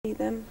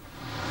them.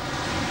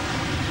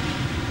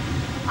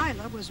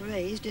 Isla was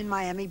raised in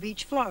Miami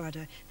Beach,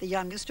 Florida, the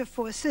youngest of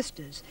 4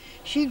 sisters.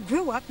 She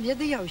grew up near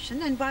the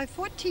ocean, and by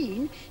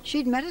 14,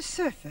 she'd met a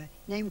surfer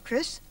named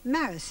Chris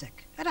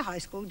Marisick at a high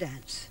school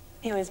dance.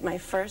 He was my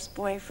first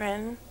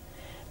boyfriend,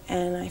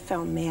 and I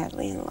fell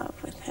madly in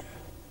love with him.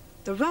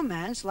 The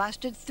romance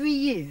lasted 3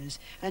 years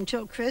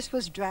until Chris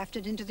was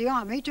drafted into the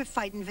Army to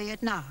fight in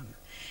Vietnam.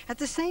 At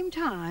the same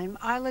time,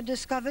 Isla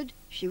discovered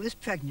she was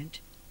pregnant.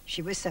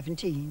 She was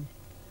 17.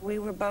 We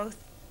were both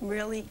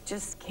really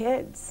just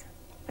kids,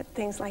 but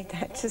things like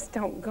that just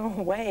don't go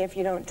away if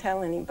you don't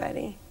tell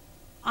anybody.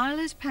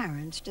 Isla's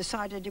parents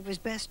decided it was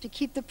best to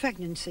keep the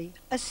pregnancy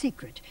a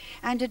secret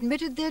and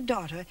admitted their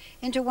daughter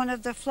into one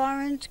of the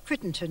Florence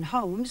Crittenton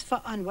homes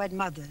for unwed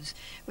mothers,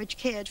 which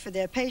cared for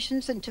their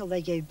patients until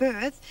they gave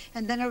birth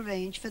and then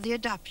arranged for the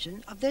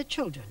adoption of their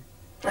children.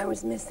 I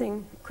was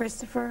missing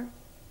Christopher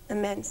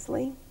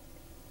immensely,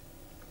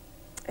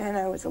 and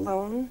I was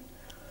alone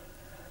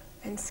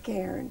and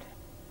scared.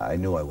 I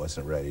knew I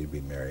wasn't ready to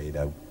be married.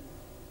 I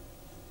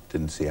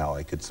didn't see how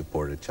I could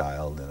support a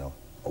child and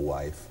a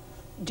wife.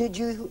 Did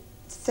you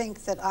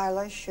think that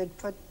Isla should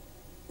put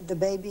the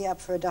baby up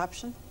for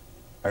adoption?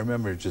 I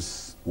remember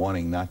just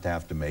wanting not to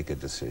have to make a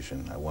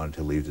decision. I wanted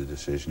to leave the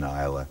decision to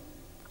Isla.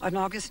 On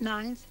August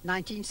 9th,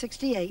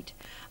 1968,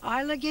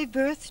 Isla gave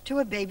birth to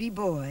a baby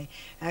boy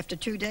after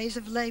 2 days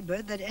of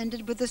labor that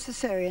ended with a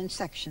cesarean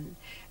section.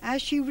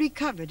 As she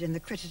recovered in the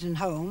Crittenton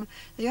home,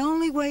 the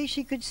only way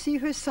she could see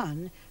her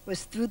son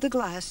was through the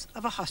glass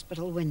of a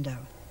hospital window.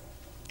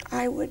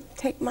 I would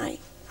take my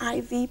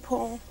IV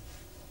pole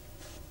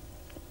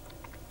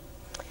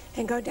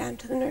and go down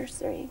to the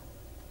nursery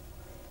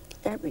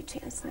every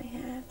chance I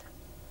had.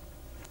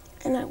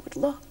 And I would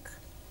look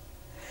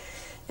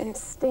and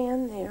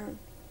stand there,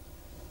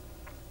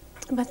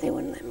 but they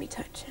wouldn't let me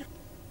touch him.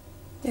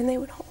 And they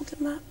would hold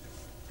him up.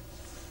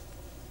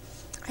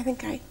 I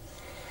think I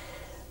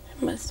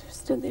must have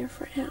stood there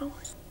for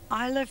hours.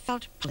 Isla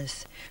felt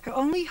bliss. Her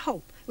only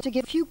hope was to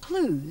give a few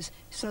clues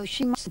so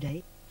she must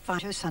someday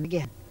find her son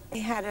again. They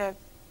had a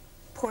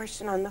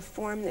portion on the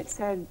form that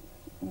said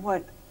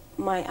what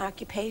my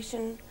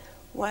occupation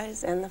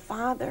was and the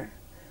father,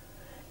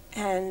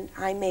 and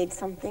I made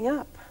something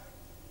up.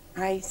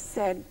 I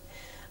said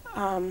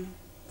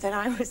that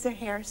I was a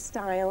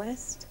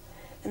hairstylist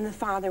and the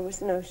father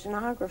was an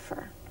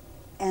oceanographer.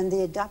 And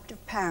the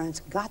adoptive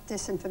parents got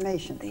this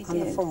information on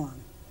the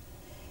form.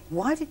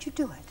 Why did you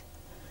do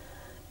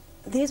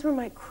it? These were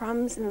my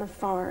crumbs in the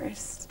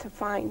forest to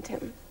find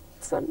him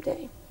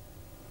someday.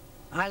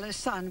 Isla's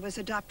son was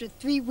adopted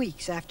 3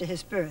 weeks after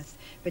his birth,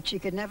 but she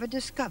could never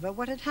discover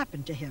what had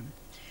happened to him.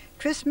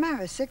 Chris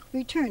Marisick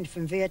returned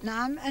from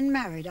Vietnam and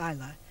married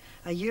Isla.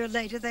 A year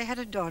later, they had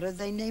a daughter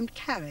they named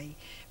Carrie,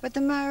 but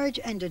the marriage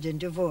ended in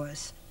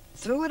divorce.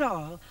 Through it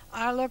all,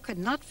 Isla could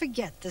not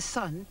forget the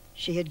son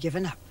she had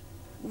given up.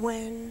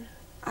 When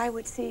I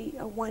would see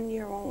a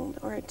 1-year-old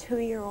or a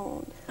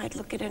 2-year-old, I'd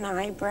look at an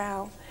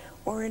eyebrow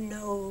or a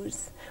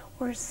nose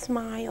or a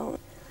smile,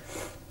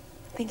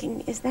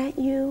 thinking, is that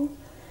you?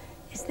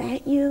 Is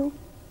that you?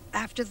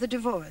 After the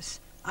divorce,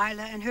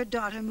 Isla and her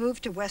daughter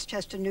moved to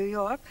Westchester, New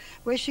York,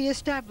 where she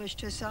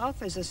established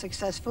herself as a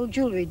successful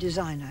jewelry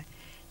designer.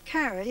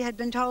 Carrie had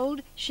been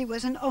told she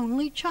was an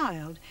only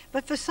child,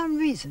 but for some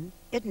reason,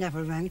 it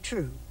never rang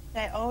true.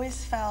 I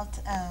always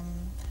felt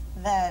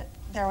that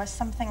there was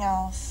something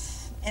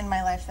else in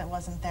my life that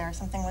wasn't there.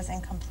 Something was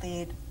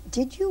incomplete.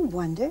 Did you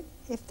wonder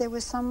if there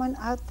was someone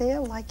out there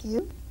like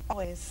you?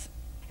 Always.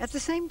 At the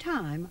same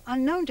time,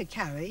 unknown to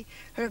Carrie,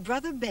 her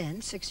brother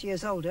Ben, 6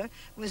 years older,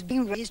 was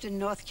being raised in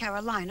North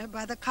Carolina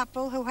by the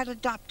couple who had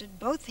adopted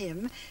both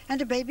him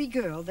and a baby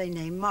girl they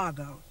named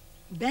Margot.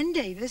 Ben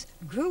Davis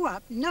grew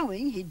up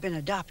knowing he'd been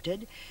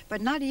adopted,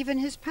 but not even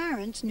his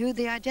parents knew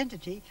the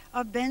identity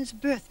of Ben's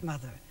birth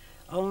mother,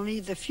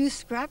 only the few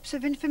scraps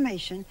of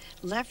information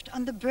left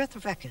on the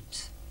birth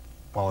records.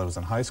 While I was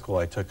in high school,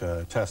 I took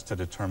a test to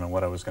determine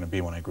what I was going to be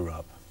when I grew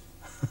up.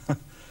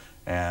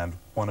 And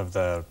one of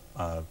the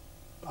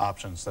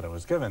options that I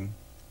was given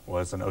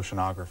was an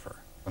oceanographer.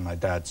 And my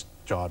dad's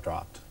jaw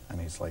dropped,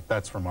 and he's like,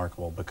 that's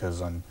remarkable,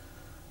 because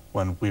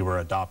when we were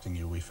adopting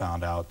you, we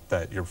found out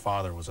that your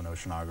father was an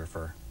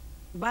oceanographer.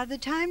 By the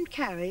time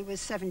Carrie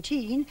was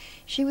 17,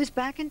 she was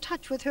back in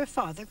touch with her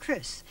father,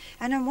 Chris,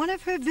 and on one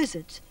of her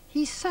visits,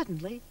 he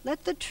suddenly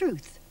let the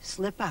truth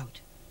slip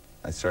out.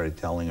 I started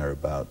telling her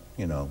about,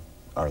 you know,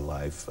 our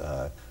life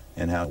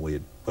and how we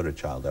had put a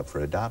child up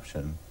for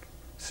adoption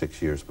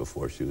 6 years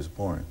before she was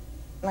born.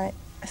 I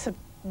said,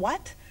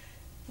 what?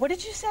 What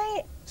did you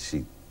say?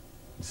 She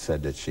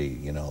said that she,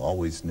 you know,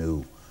 always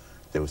knew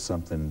there was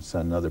something,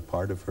 another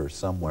part of her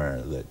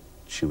somewhere that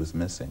she was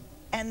missing.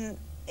 And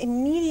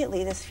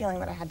immediately this feeling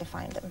that I had to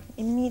find him,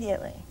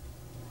 immediately.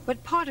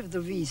 But part of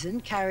the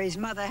reason Carrie's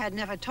mother had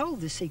never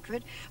told the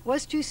secret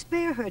was to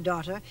spare her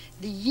daughter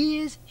the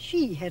years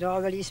she had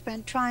already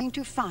spent trying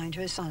to find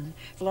her son.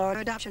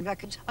 Florida adoption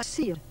records are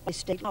sealed by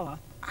state law.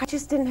 I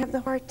just didn't have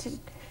the heart to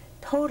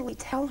totally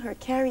tell her,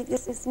 Carrie,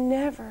 this is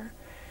never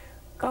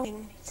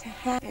going to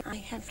happen. I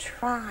have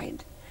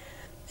tried,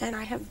 and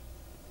I have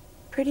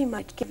pretty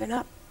much given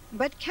up.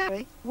 But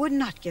Carrie would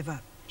not give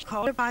up. She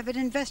called a private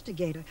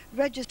investigator,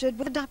 registered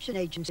with adoption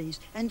agencies,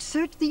 and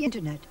searched the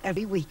internet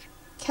every week.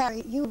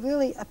 Carrie, you were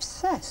really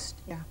obsessed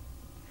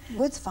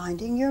with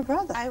finding your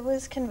brother. I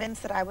was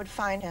convinced that I would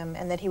find him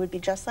and that he would be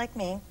just like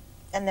me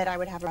and that I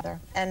would have a brother.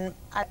 And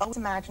I always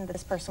imagined that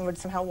this person would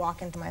somehow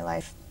walk into my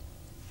life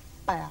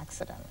by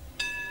accident.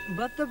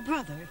 But the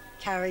brother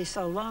Carrie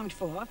so longed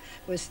for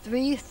was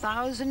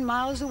 3,000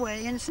 miles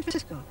away in San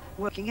Francisco,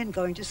 working and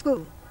going to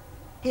school.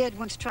 He had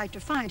once tried to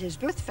find his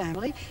birth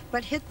family,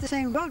 but hit the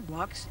same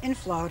roadblocks in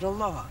Florida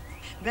law.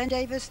 Ben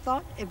Davis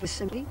thought it was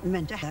simply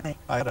meant to happen.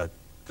 I had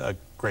a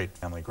great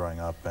family growing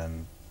up,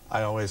 and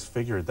I always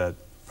figured that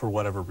for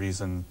whatever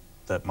reason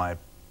that my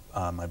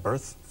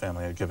birth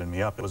family had given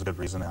me up, it was a good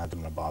reason, and I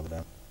didn't want to bother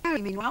them.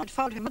 Carrie, meanwhile, had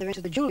followed her mother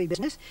into the jewelry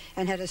business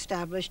and had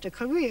established a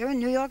career in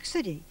New York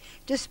City.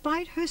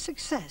 Despite her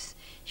success,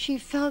 she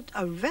felt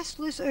a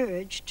restless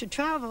urge to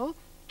travel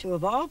to,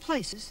 of all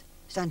places,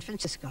 San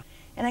Francisco.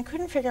 And I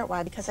couldn't figure out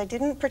why, because I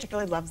didn't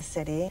particularly love the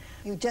city.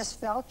 You just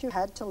felt you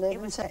had to live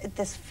It was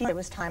this feeling, it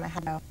was time I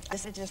had to go. I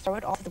decided to just throw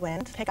it all to the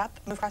wind, pick up,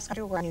 move across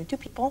country where I knew 2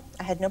 people.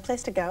 I had no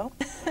place to go.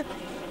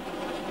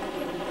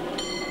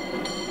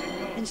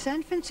 In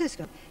San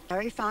Francisco,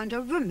 Carrie found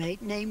a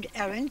roommate named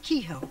Erin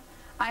Kehoe.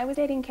 I was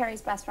dating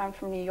Carrie's best friend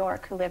from New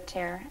York who lived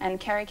here, and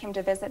Carrie came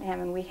to visit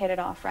him, and we hit it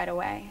off right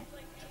away.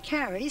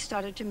 Carrie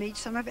started to meet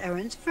some of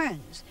Erin's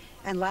friends,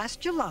 and last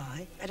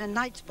July, at a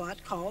night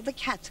spot called the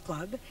Cats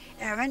Club,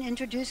 Erin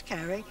introduced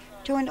Carrie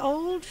to an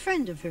old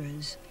friend of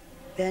hers,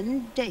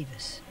 Ben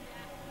Davis.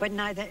 But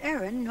neither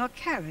Erin nor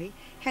Carrie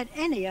had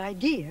any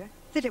idea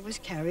that it was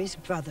Carrie's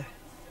brother.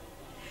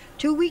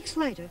 2 weeks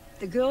later,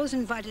 the girls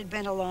invited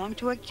Ben along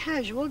to a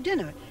casual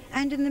dinner,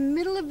 and in the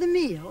middle of the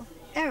meal,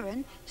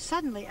 Erin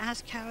suddenly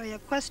asked Carrie a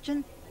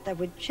question that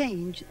would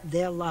change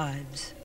their lives.